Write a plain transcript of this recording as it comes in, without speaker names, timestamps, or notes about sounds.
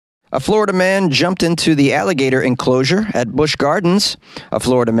A Florida man jumped into the alligator enclosure at Busch Gardens. A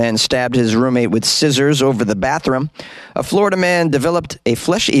Florida man stabbed his roommate with scissors over the bathroom. A Florida man developed a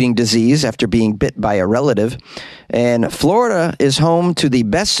flesh-eating disease after being bit by a relative. And Florida is home to the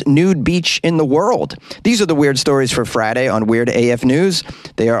best nude beach in the world. These are the weird stories for Friday on Weird AF News.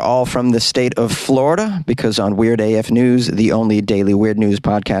 They are all from the state of Florida because on Weird AF News, the only daily weird news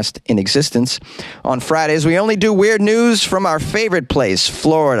podcast in existence, on Fridays, we only do weird news from our favorite place,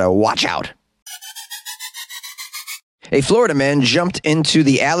 Florida. Watch out. A Florida man jumped into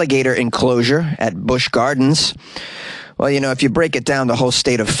the alligator enclosure at Busch Gardens. Well, you know, if you break it down, the whole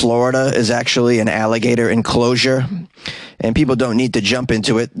state of Florida is actually an alligator enclosure, and people don't need to jump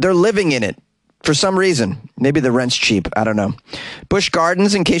into it. They're living in it for some reason. Maybe the rent's cheap. I don't know. Busch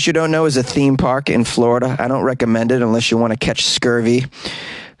Gardens, in case you don't know, is a theme park in Florida. I don't recommend it unless you want to catch scurvy.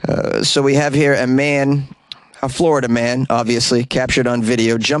 So we have here a man, a Florida man, obviously, captured on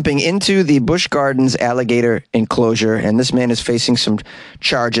video, jumping into the Busch Gardens alligator enclosure, and this man is facing some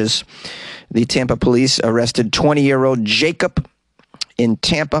charges. The Tampa police arrested 20-year-old Jacob in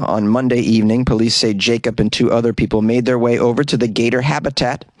Tampa on Monday evening. Police say Jacob and two other people made their way over to the gator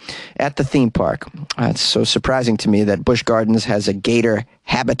habitat at the theme park. It's so surprising to me that Busch Gardens has a gator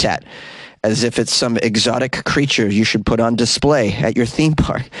habitat, as if it's some exotic creature you should put on display at your theme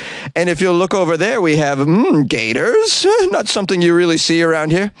park. And if you'll look over there, we have gators. Not something you really see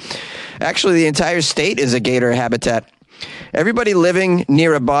around here. Actually, the entire state is a gator habitat. Everybody living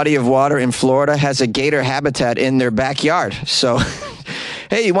near a body of water in Florida has a gator habitat in their backyard. So,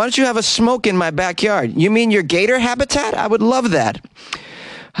 hey, why don't you have a smoke in my backyard? You mean your gator habitat? I would love that.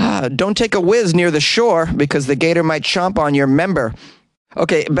 Don't take a whiz near the shore because the gator might chomp on your member.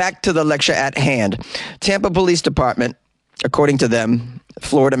 Okay, back to the lecture at hand. Tampa Police Department, according to them,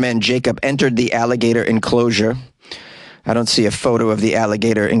 Florida man Jacob entered the alligator enclosure. I don't see a photo of the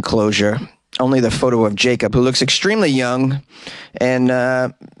alligator enclosure. Only the photo of Jacob, who looks extremely young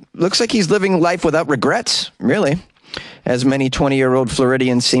and looks like he's living life without regrets, really, as many 20-year-old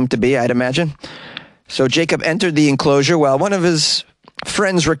Floridians seem to be, I'd imagine. So Jacob entered the enclosure while one of his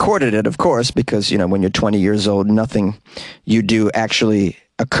friends recorded it, of course, because, you know, when you're 20 years old, nothing you do actually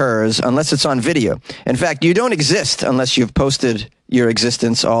occurs unless it's on video. In fact, you don't exist unless you've posted your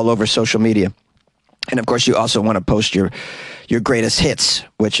existence all over social media. And, of course, you also want to post your greatest hits,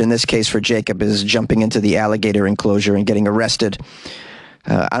 which in this case for Jacob is jumping into the alligator enclosure and getting arrested.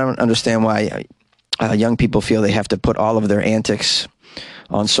 I don't understand why young people feel they have to put all of their antics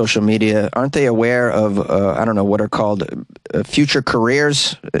on social media. Aren't they aware of, I don't know, what are called future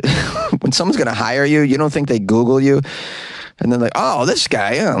careers? When someone's going to hire you, you don't think they Google you? And then like, oh, this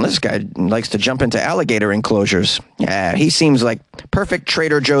guy likes to jump into alligator enclosures. Yeah, he seems like perfect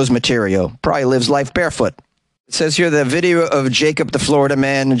Trader Joe's material. Probably lives life barefoot. It says here the video of Jacob, the Florida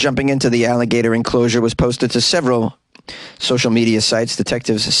man, jumping into the alligator enclosure was posted to several social media sites.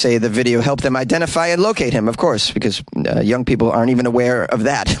 Detectives say the video helped them identify and locate him, of course, because young people aren't even aware of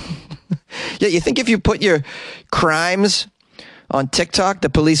that. Yeah, you think if you put your crimes on TikTok, the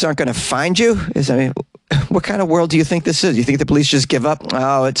police aren't going to find you? What kind of world do you think this is? You think the police just give up?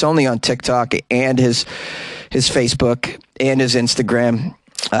 Oh, it's only on TikTok and his Facebook and his Instagram.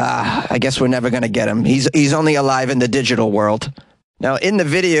 I guess we're never going to get him. He's only alive in the digital world. Now, in the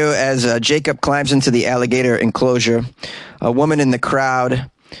video, as Jacob climbs into the alligator enclosure, a woman in the crowd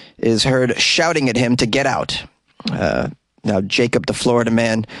is heard shouting at him to get out. Now, Jacob, the Florida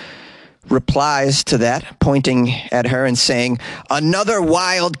man, replies to that, pointing at her and saying, "Another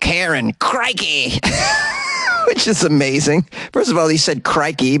wild Karen, crikey," which is amazing. First of all, he said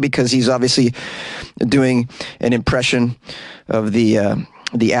crikey because he's obviously doing an impression of the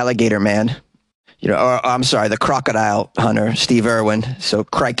alligator man. You know, or I'm sorry, the crocodile hunter, Steve Irwin. So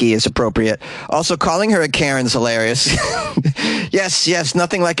crikey is appropriate. Also, calling her a Karen's hilarious. Yes,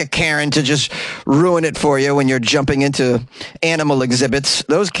 nothing like a Karen to just ruin it for you when you're jumping into animal exhibits.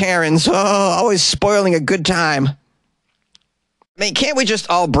 Those Karens, always spoiling a good time. I mean, can't we just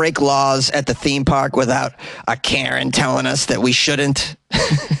all break laws at the theme park without a Karen telling us that we shouldn't?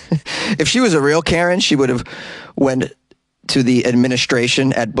 If she was a real Karen, she would have went to the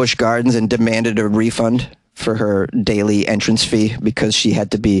administration at Busch Gardens and demanded a refund for her daily entrance fee because she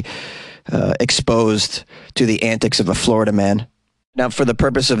had to be exposed to the antics of a Florida man. Now, for the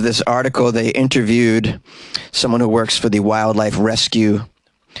purpose of this article, they interviewed someone who works for the Wildlife Rescue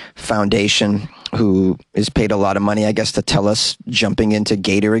Foundation, who is paid a lot of money, I guess, to tell us jumping into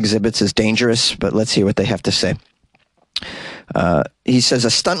gator exhibits is dangerous. But let's hear what they have to say. He says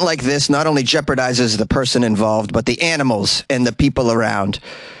a stunt like this not only jeopardizes the person involved, but the animals and the people around.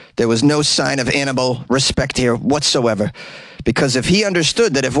 There was no sign of animal respect here whatsoever. Because if he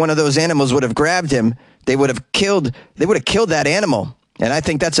understood that if one of those animals would have grabbed him, they would have killed that animal. And I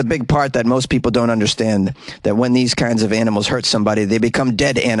think that's a big part that most people don't understand, that when these kinds of animals hurt somebody, they become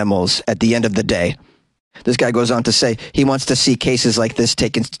dead animals at the end of the day. This guy goes on to say he wants to see cases like this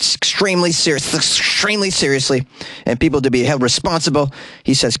taken extremely seriously, and people to be held responsible.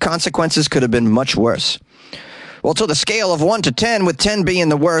 He says consequences could have been much worse. Well, to the scale of 1 to 10, with 10 being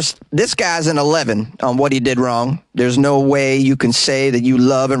the worst, this guy's an 11 on what he did wrong. There's no way you can say that you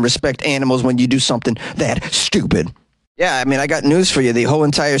love and respect animals when you do something that stupid. Yeah, I mean, I got news for you. The whole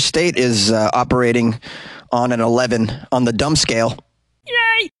entire state is operating on an 11 on the dumb scale.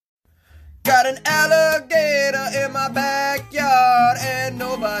 Yay! Got an alligator in my backyard and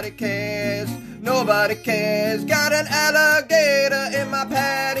nobody cares. Nobody cares. Got an alligator in my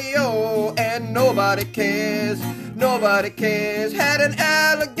patio and nobody cares. Nobody cares. Had an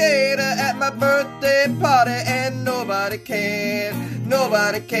alligator at my birthday party and nobody cared.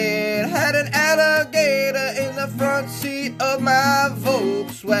 Nobody cared. Had an alligator in the front seat of my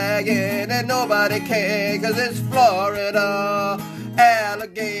Volkswagen and nobody cared, 'cause it's Florida.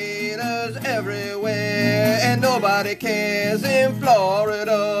 Alligators everywhere and nobody cares. In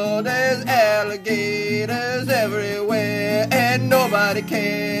Florida there's alligators everywhere and nobody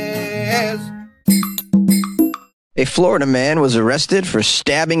cares. A Florida man was arrested for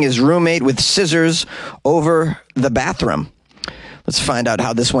stabbing his roommate with scissors over the bathroom. Let's find out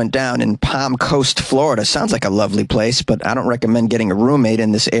how this went down in Palm Coast, Florida. Sounds like a lovely place, but I don't recommend getting a roommate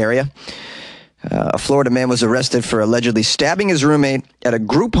in this area. A Florida man was arrested for allegedly stabbing his roommate at a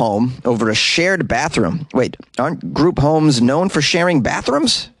group home over a shared bathroom. Wait, aren't group homes known for sharing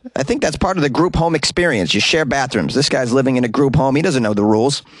bathrooms? I think that's part of the group home experience. You share bathrooms. This guy's living in a group home. He doesn't know the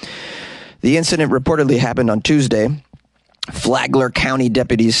rules. The incident reportedly happened on Tuesday. Flagler County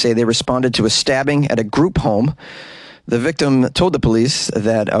deputies say they responded to a stabbing at a group home. The victim told the police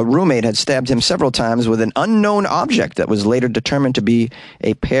that a roommate had stabbed him several times with an unknown object that was later determined to be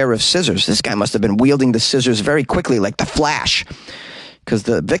a pair of scissors. This guy must have been wielding the scissors very quickly, like the Flash, because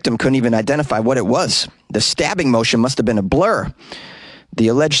the victim couldn't even identify what it was. The stabbing motion must have been a blur. The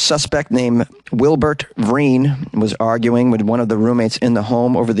alleged suspect, named Wilbert Vreen, was arguing with one of the roommates in the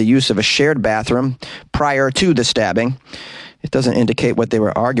home over the use of a shared bathroom prior to the stabbing. It doesn't indicate what they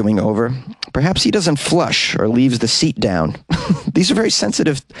were arguing over. Perhaps he doesn't flush or leaves the seat down. These are very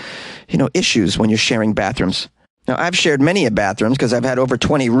sensitive, issues when you're sharing bathrooms. Now, I've shared many bathrooms because I've had over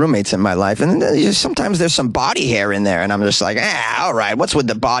 20 roommates in my life, and sometimes there's some body hair in there, and I'm just like, all right, what's with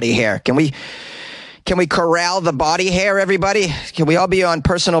the body hair? Can we corral the body hair, everybody? Can we all be on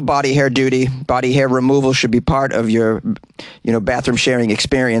personal body hair duty? Body hair removal should be part of your, bathroom sharing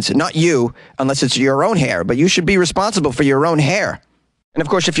experience. Not you, unless it's your own hair, but you should be responsible for your own hair. And of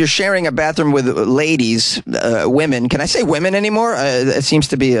course, if you're sharing a bathroom with ladies, women, can I say women anymore? It seems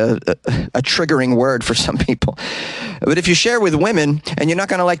to be a triggering word for some people. But if you share with women, and you're not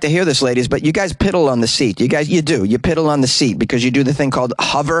going to like to hear this, ladies, but you guys piddle on the seat. You piddle on the seat because you do the thing called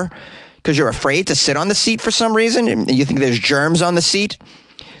hover, because you're afraid to sit on the seat for some reason, and you think there's germs on the seat.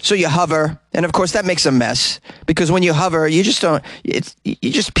 So you hover, and of course that makes a mess, because when you hover, you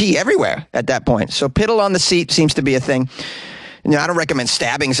just pee everywhere at that point. So piddle on the seat seems to be a thing. I don't recommend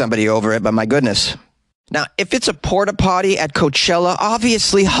stabbing somebody over it, but my goodness. Now, if it's a porta potty at Coachella,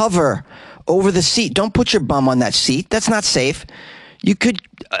 obviously hover over the seat. Don't put your bum on that seat. That's not safe. You could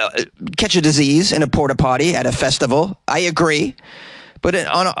catch a disease in a porta potty at a festival. I agree. But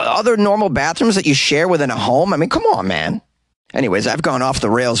on other normal bathrooms that you share within a home, I mean, come on, man. Anyways, I've gone off the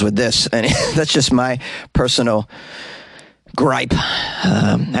rails with this, and that's just my personal gripe.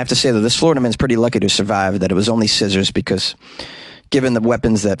 I have to say that this Florida man's pretty lucky to survive, that it was only scissors, because given the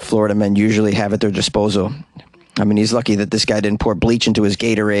weapons that Florida men usually have at their disposal, I mean, he's lucky that this guy didn't pour bleach into his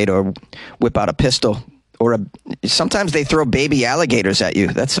Gatorade or whip out a pistol. Sometimes they throw baby alligators at you.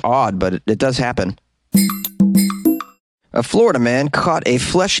 That's odd, but it does happen. A Florida man caught a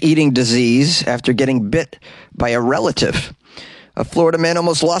flesh-eating disease after getting bit by a relative. A Florida man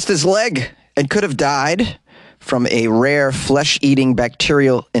almost lost his leg and could have died from a rare flesh-eating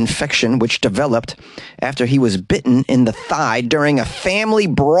bacterial infection which developed after he was bitten in the thigh during a family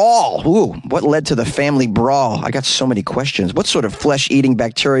brawl. Ooh, what led to the family brawl? I got so many questions. What sort of flesh-eating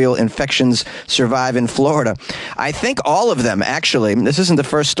bacterial infections survive in Florida? I think all of them, actually. This isn't the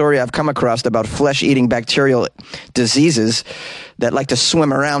first story I've come across about flesh-eating bacterial diseases that like to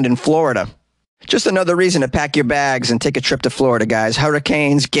swim around in Florida. Just another reason to pack your bags and take a trip to Florida, guys.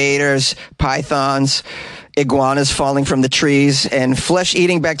 Hurricanes, gators, pythons, iguanas falling from the trees, and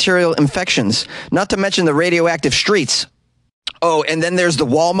flesh-eating bacterial infections, not to mention the radioactive streets. Oh, and then there's the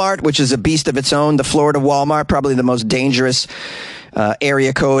Walmart, which is a beast of its own. The Florida Walmart, probably the most dangerous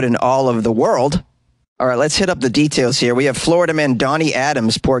area code in all of the world. All right, let's hit up the details here. We have Floridaman Donnie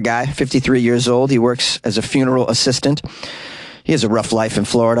Adams, poor guy, 53 years old. He works as a funeral assistant. He has a rough life in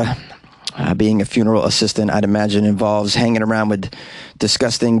Florida. Being a funeral assistant, I'd imagine, involves hanging around with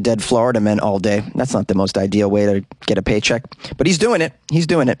disgusting dead Florida men all day. That's not the most ideal way to get a paycheck, but he's doing it. He's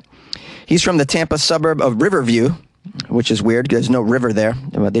doing it. He's from the Tampa suburb of Riverview, which is weird. There's no river there.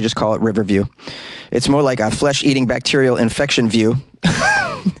 They just call it Riverview. It's more like a flesh-eating bacterial infection view.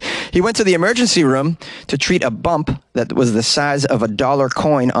 He went to the emergency room to treat a bump that was the size of a dollar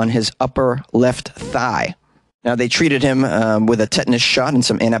coin on his upper left thigh. Now, they treated him with a tetanus shot and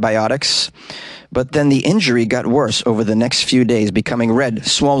some antibiotics, but then the injury got worse over the next few days, becoming red,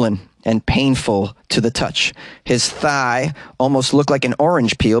 swollen, and painful to the touch. His thigh almost looked like an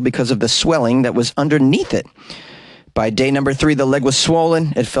orange peel because of the swelling that was underneath it. By day number 3, the leg was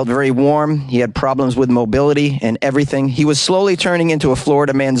swollen. It felt very warm. He had problems with mobility and everything. He was slowly turning into a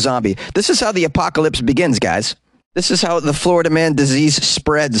Florida man zombie. This is how the apocalypse begins, guys. This is how the Florida man disease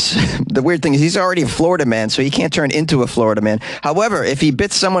spreads. The weird thing is he's already a Florida man, so he can't turn into a Florida man. However, if he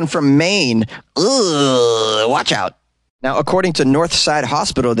bit someone from Maine, watch out. Now, according to Northside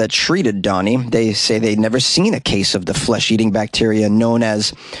Hospital that treated Donnie, they say they'd never seen a case of the flesh-eating bacteria known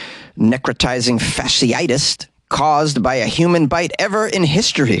as necrotizing fasciitis caused by a human bite ever in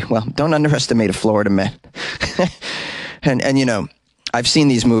history. Well, don't underestimate a Florida man. And you know, I've seen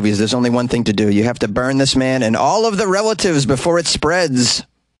these movies. There's only one thing to do. You have to burn this man and all of the relatives before it spreads.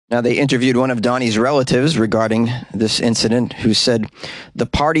 Now, they interviewed one of Donnie's relatives regarding this incident, who said, "The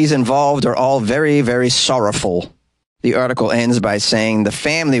parties involved are all very, very sorrowful." The article ends by saying the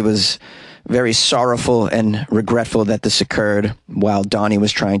family was very sorrowful and regretful that this occurred while Donnie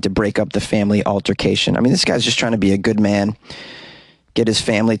was trying to break up the family altercation. I mean, this guy's just trying to be a good man, get his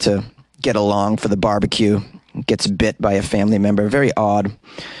family to get along for the barbecue, gets bit by a family member. Very odd.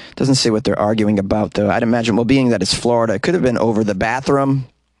 Doesn't say what they're arguing about, though. I'd imagine, well, being that it's Florida, it could have been over the bathroom,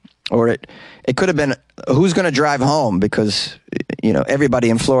 or it could have been who's going to drive home, because, you know,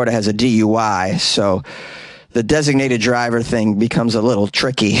 everybody in Florida has a DUI, so the designated driver thing becomes a little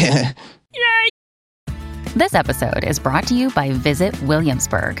tricky. This episode is brought to you by Visit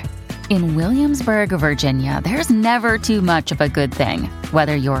Williamsburg. In Williamsburg, Virginia, there's never too much of a good thing.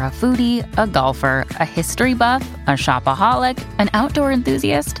 Whether you're a foodie, a golfer, a history buff, a shopaholic, an outdoor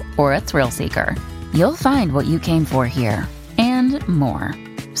enthusiast, or a thrill seeker, you'll find what you came for here and more.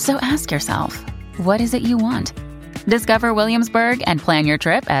 So ask yourself, what is it you want? Discover Williamsburg and plan your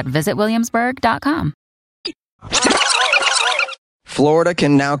trip at visitwilliamsburg.com. Florida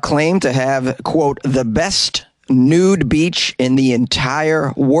can now claim to have, quote, the best nude beach in the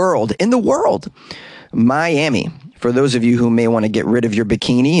entire world. In the world. Miami. For those of you who may want to get rid of your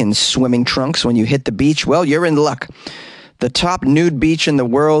bikini and swimming trunks when you hit the beach, well, you're in luck. The top nude beach in the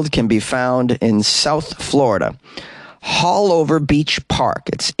world can be found in South Florida. Haulover Beach Park.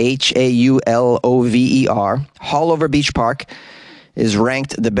 It's Haulover. Haulover Beach Park is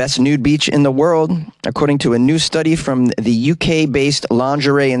ranked the best nude beach in the world, according to a new study from the UK-based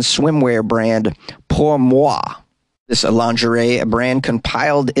lingerie and swimwear brand Pour Moi. This lingerie brand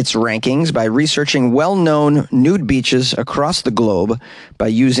compiled its rankings by researching well-known nude beaches across the globe by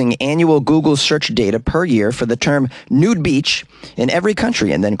using annual Google search data per year for the term nude beach in every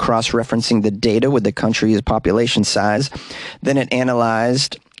country, and then cross-referencing the data with the country's population size. Then it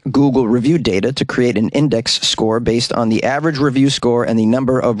analyzed Google review data to create an index score based on the average review score and the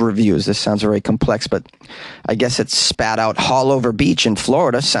number of reviews. This sounds very complex, but I guess it spat out Haulover Beach in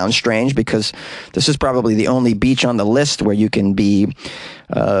Florida. Sounds strange because this is probably the only beach on the list where you can be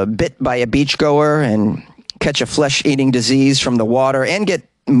bit by a beachgoer and catch a flesh-eating disease from the water and get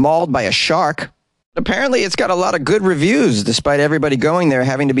mauled by a shark. Apparently, it's got a lot of good reviews, despite everybody going there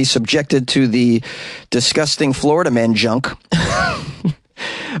having to be subjected to the disgusting Florida man junk.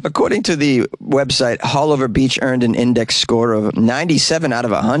 According to the website, Haulover Beach earned an index score of 97 out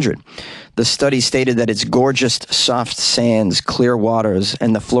of 100. The study stated that its gorgeous soft sands, clear waters,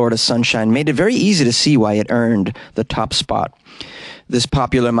 and the Florida sunshine made it very easy to see why it earned the top spot. This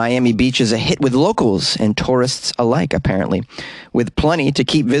popular Miami beach is a hit with locals and tourists alike, apparently, with plenty to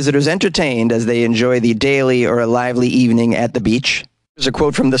keep visitors entertained as they enjoy the daily or a lively evening at the beach. Here's a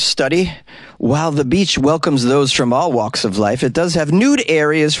quote from the study. While the beach welcomes those from all walks of life, it does have nude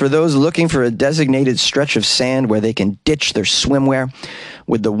areas for those looking for a designated stretch of sand where they can ditch their swimwear.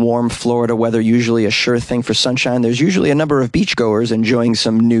 With the warm Florida weather usually a sure thing for sunshine, there's usually a number of beachgoers enjoying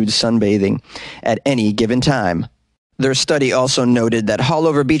some nude sunbathing at any given time. Their study also noted that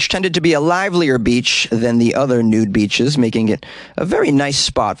Haulover Beach tended to be a livelier beach than the other nude beaches, making it a very nice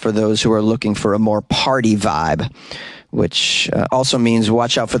spot for those who are looking for a more party vibe, which also means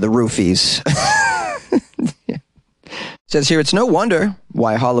watch out for the roofies. Yeah. Says here, it's no wonder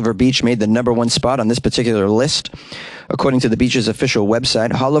why Haulover Beach made the #1 spot on this particular list. According to the beach's official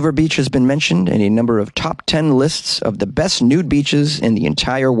website, Haulover Beach has been mentioned in a number of top 10 lists of the best nude beaches in the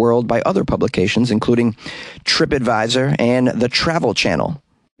entire world by other publications, including TripAdvisor and the Travel Channel.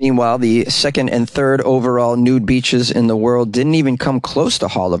 Meanwhile, the second and third overall nude beaches in the world didn't even come close to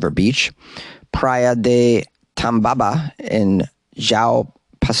Haulover Beach. Praia de Tambaba in João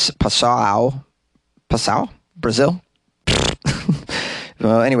Passau, Brazil.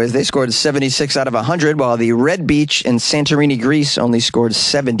 Well, anyways, they scored 76 out of 100, while the Red Beach in Santorini, Greece only scored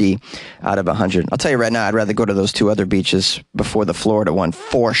 70 out of 100. I'll tell you right now, I'd rather go to those two other beaches before the Florida one,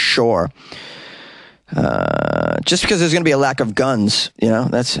 for sure. Just because there's going to be a lack of guns,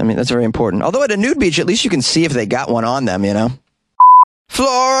 that's very important. Although at a nude beach, at least you can see if they got one on them,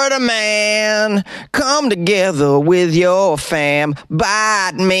 Floridaman, come together with your fam,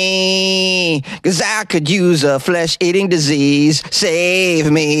 bite me, 'cause I could use a flesh-eating disease, save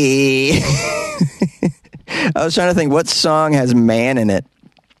me. I was trying to think, what song has man in it?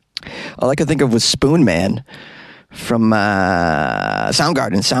 All I could think of was Spoon Man from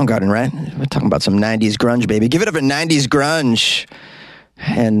Soundgarden, right? We're talking about some 90s grunge, baby. Give it up for 90s grunge.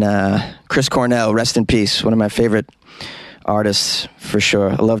 And Chris Cornell, rest in peace, one of my favorite artists, for sure.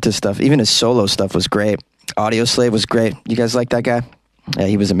 I loved his stuff. Even his solo stuff was great. Audio Slave was great. You guys like that guy? Yeah,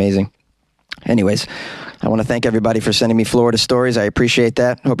 he was amazing. Anyways, I want to thank everybody for sending me Florida stories. I appreciate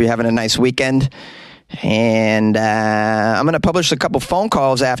that. Hope you're having a nice weekend. And I'm going to publish a couple phone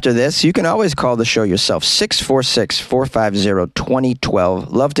calls after this. You can always call the show yourself,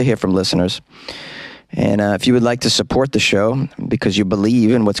 646-450-2012. Love to hear from listeners. And if you would like to support the show because you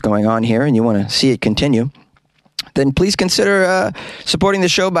believe in what's going on here and you want to see it continue, then please consider supporting the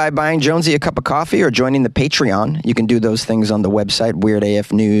show by buying Jonesy a cup of coffee or joining the Patreon. You can do those things on the website,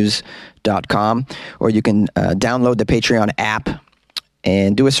 weirdafnews.com, or you can download the Patreon app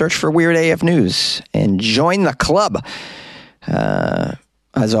and do a search for Weird AF News and join the club.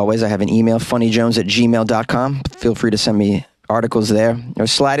 As always, I have an email, funnyjones@gmail.com. Feel free to send me articles there, or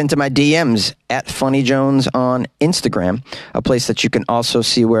slide into my DMs at funnyjones on Instagram, a place that you can also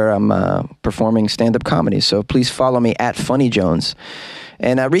see where I'm performing stand-up comedy. So please follow me at funnyjones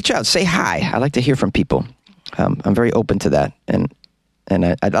and reach out, say hi. I like to hear from people. I'm very open to that, and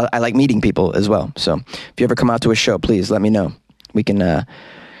I like meeting people as well. So if you ever come out to a show, please let me know. We can do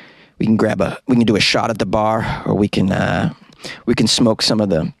a shot at the bar, or we can smoke some of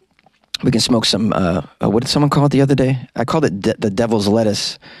the. We can smoke some, what did someone call it the other day? I called it the devil's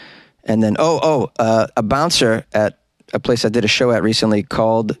lettuce. And then, a bouncer at a place I did a show at recently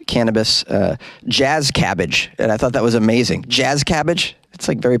called cannabis jazz cabbage. And I thought that was amazing. Jazz cabbage? It's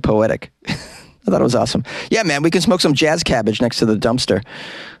like very poetic. I thought it was awesome. Yeah, man, we can smoke some jazz cabbage next to the dumpster.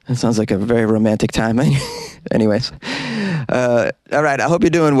 That sounds like a very romantic time. Anyways. All right, I hope you're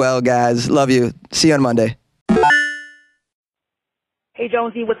doing well, guys. Love you. See you on Monday. Hey,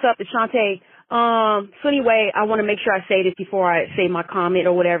 Jonesy, what's up? It's Shantae. So anyway, I want to make sure I say this before I say my comment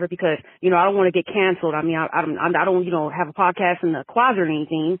or whatever, because, I don't want to get canceled. I mean, I don't, have a podcast in the closet or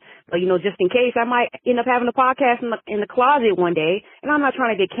anything, but, just in case, I might end up having a podcast in the closet one day, and I'm not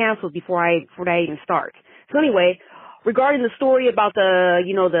trying to get canceled before that even starts. So anyway, regarding the story about the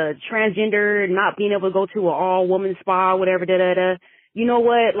transgender not being able to go to an all-woman spa, whatever, you know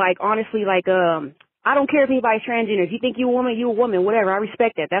what? Like, honestly, I don't care if anybody's transgender. If you think you're a woman, whatever. I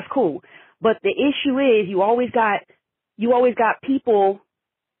respect that. That's cool. But the issue is you always got people,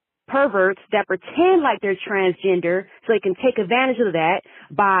 perverts, that pretend like they're transgender so they can take advantage of that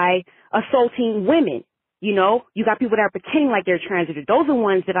by assaulting women. You got people that are pretending like they're transgender. Those are the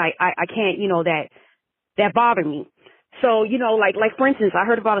ones that I can't, that bother me. So, like for instance, I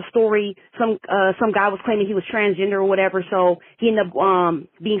heard about a story, some guy was claiming he was transgender or whatever, so he ended up,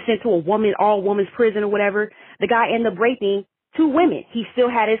 being sent to all women's prison or whatever. The guy ended up raping 2 women. He still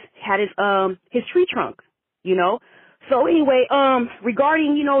had his tree trunk, So anyway,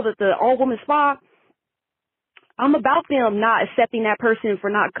 regarding, the all woman spa, I'm about them not accepting that person for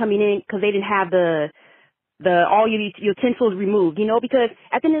not coming in because they didn't have all your utensils removed, because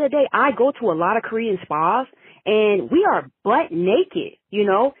at the end of the day, I go to a lot of Korean spas. And we are butt naked,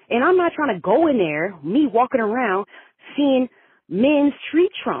 and I'm not trying to go in there, me walking around seeing men's tree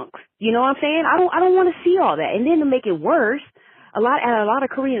trunks. You know what I'm saying? I don't want to see all that. And then to make it worse, at a lot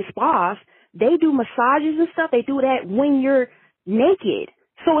of Korean spas, they do massages and stuff. They do that when you're naked.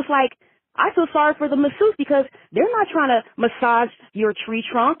 So it's like, I feel sorry for the masseuse because they're not trying to massage your tree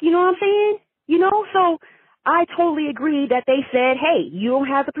trunk. You know what I'm saying? You know, so I totally agree that they said, hey, you don't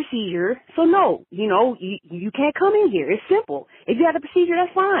have the procedure, so no, you know, you can't come in here. It's simple. If you have the procedure,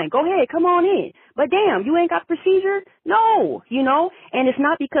 that's fine. Go ahead, come on in. But damn, you ain't got the procedure? No, you know, and it's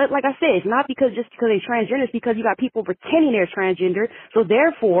not because, like I said, it's not because just because they're transgender, it's because you got people pretending they're transgender, so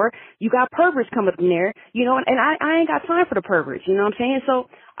therefore you got perverts coming up in there, you know, and I ain't got time for the perverts, you know what I'm saying? So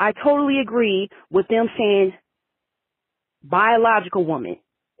I totally agree with them saying biological woman.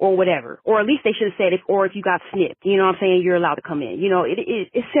 Or whatever, or at least they should have said if you got snipped, you know what I'm saying, you're allowed to come in. You know,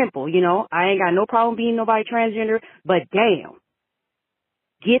 it's simple, you know, I ain't got no problem being nobody transgender, but damn,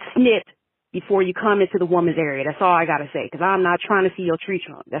 get snipped before you come into the woman's area. That's all I gotta say, because I'm not trying to see your tree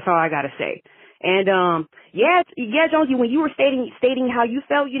trunk. That's all I gotta say. And, yeah, Jonesy, when you were stating how you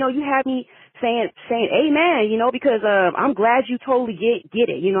felt, you know, you had me saying amen, you know, because, I'm glad you totally get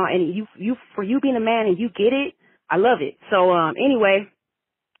it, you know, and for you being a man and you get it, I love it. So, anyway,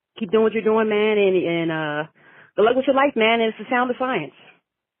 keep doing what you're doing, man, and good luck with your life, man, and it's the sound of science.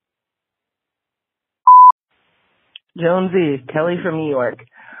 Jonesy, Kelly from New York.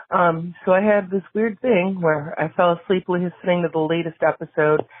 So I had this weird thing where I fell asleep listening to the latest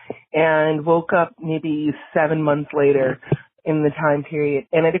episode and woke up maybe 7 months later in the time period.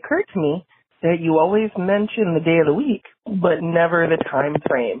 And it occurred to me that you always mention the day of the week, but never the time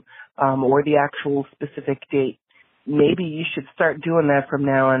frame, or the actual specific date. Maybe you should start doing that from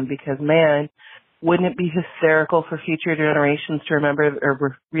now on because, man, wouldn't it be hysterical for future generations to remember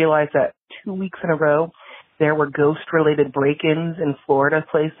or realize that 2 weeks in a row there were ghost-related break-ins in Florida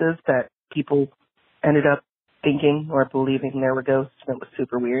places that people ended up thinking or believing there were ghosts, and it was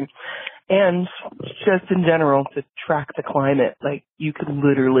super weird. And just in general, to track the climate, like you could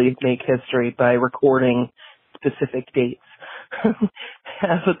literally make history by recording specific dates.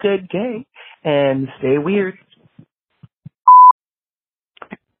 Have a good day and stay weird.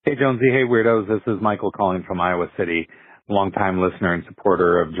 Hey, Jonesy. Hey, weirdos. This is Michael calling from Iowa City, longtime listener and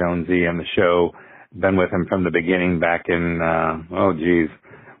supporter of Jonesy and the show. Been with him from the beginning back in,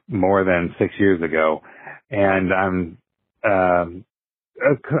 more than 6 years ago. And I'm,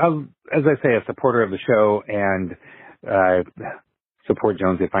 as I say, a supporter of the show, and I support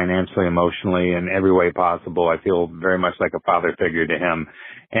Jonesy financially, emotionally, in every way possible. I feel very much like a father figure to him.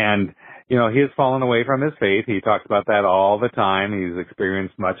 And you know, he has fallen away from his faith. He talks about that all the time. He's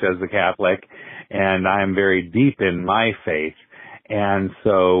experienced much as a Catholic, and I'm very deep in my faith. And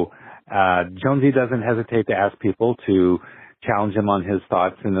so Jonesy doesn't hesitate to ask people to challenge him on his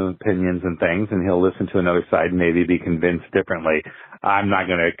thoughts and opinions and things, and he'll listen to another side and maybe be convinced differently. I'm not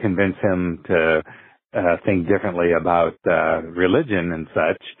going to convince him to think differently about religion and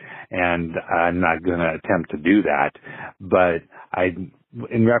such, and I'm not going to attempt to do that. But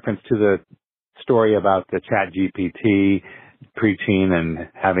in reference to the story about the ChatGPT preaching and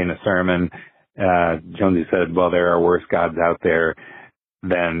having a sermon, Jonesy said, well, there are worse gods out there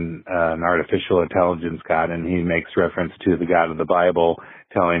than an artificial intelligence god, and he makes reference to the God of the Bible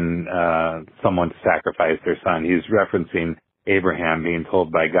telling someone to sacrifice their son. He's referencing Abraham being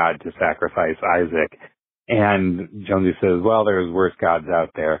told by God to sacrifice Isaac. And Jonesy says, well, there's worse gods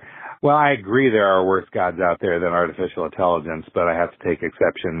out there. Well, I agree there are worse gods out there than artificial intelligence, but I have to take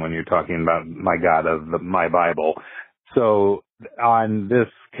exception when you're talking about my God of my Bible. So on this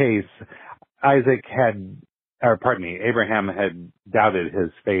case, Abraham had doubted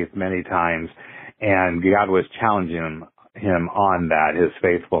his faith many times, and God was challenging him on that, his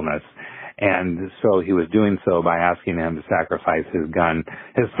faithfulness. And so he was doing so by asking him to sacrifice his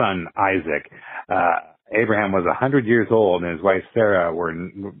son Isaac. Abraham was 100 years old, and his wife Sarah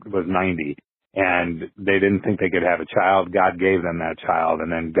was 90. And they didn't think they could have a child. God gave them that child, and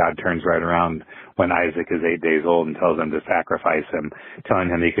then God turns right around when Isaac is 8 days old and tells them to sacrifice him, telling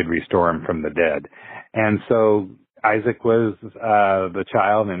him he could restore him from the dead. And so Isaac was the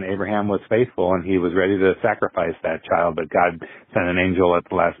child, and Abraham was faithful, and he was ready to sacrifice that child, but God sent an angel at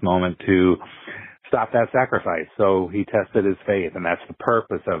the last moment to stop that sacrifice. So he tested his faith, and that's the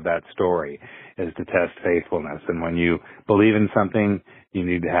purpose of that story, is to test faithfulness. And when you believe in something, you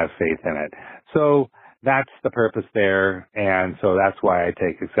need to have faith in it. So that's the purpose there, and so that's why I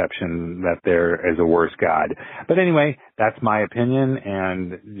take exception that there is a worse God. But anyway, that's my opinion,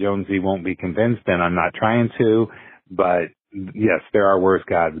 and Jonesy won't be convinced, and I'm not trying to, but yes, there are worse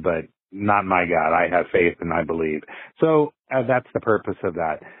gods, but not my God. I have faith and I believe. So that's the purpose of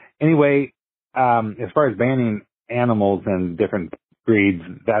that. Anyway, as far as banning animals and different breeds,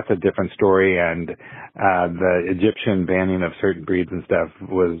 that's a different story, and the Egyptian banning of certain breeds and stuff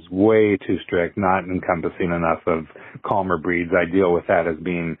was way too strict, not encompassing enough of calmer breeds. I deal with that as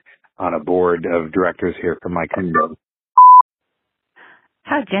being on a board of directors here for my company.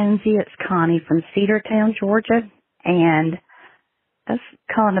 Hi, Jonesy. It's Connie from Cedartown, Georgia. And I was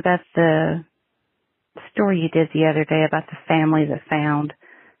calling about the story you did the other day about the family that found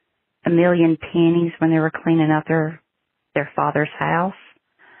 $1 million pennies when they were cleaning out their father's house.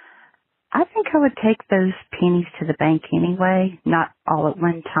 I think I would take those pennies to the bank anyway, not all at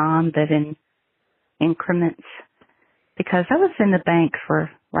one time, but in increments. Because I was in the bank for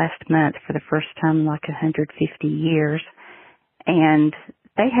last month for the first time in like 150 years, and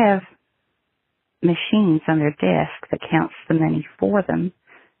they have machines on their desk that counts the money for them,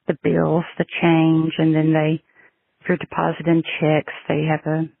 the bills, the change, and then if you're depositing checks, they have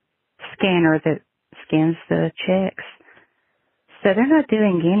a scanner that scans the checks. So they're not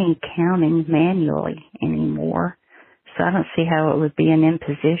doing any counting manually anymore. So I don't see how it would be an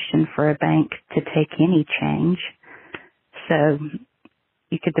imposition for a bank to take any change. So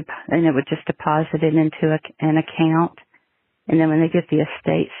you could, and it would just deposit it into an account. And then when they get the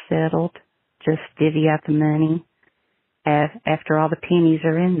estate settled, just divvy out the money after all the pennies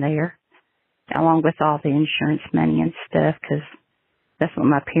are in there, along with all the insurance money and stuff, because that's what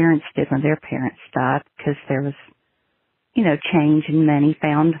my parents did when their parents died, because there was, change and money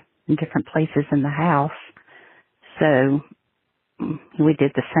found in different places in the house. So we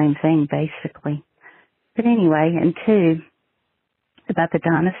did the same thing, basically. But anyway, and two, about the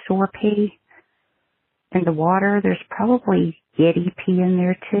dinosaur pee in the water, there's probably Yeti pee in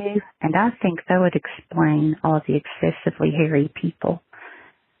there too, and I think that would explain all of the excessively hairy people,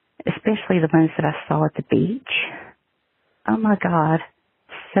 especially the ones that I saw at the beach. Oh my God,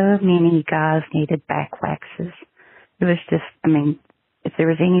 so many guys needed back waxes. It was just, if there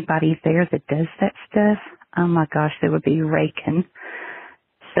was anybody there that does that stuff, oh my gosh, they would be raking.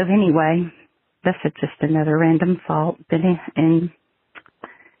 So anyway, that's just another random thought. But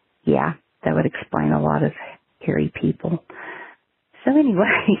yeah, that would explain a lot of hairy people. So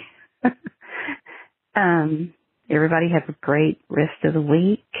anyway, everybody have a great rest of the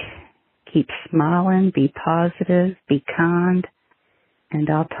week. Keep smiling, be positive, be kind, and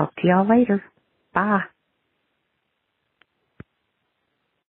I'll talk to y'all later. Bye.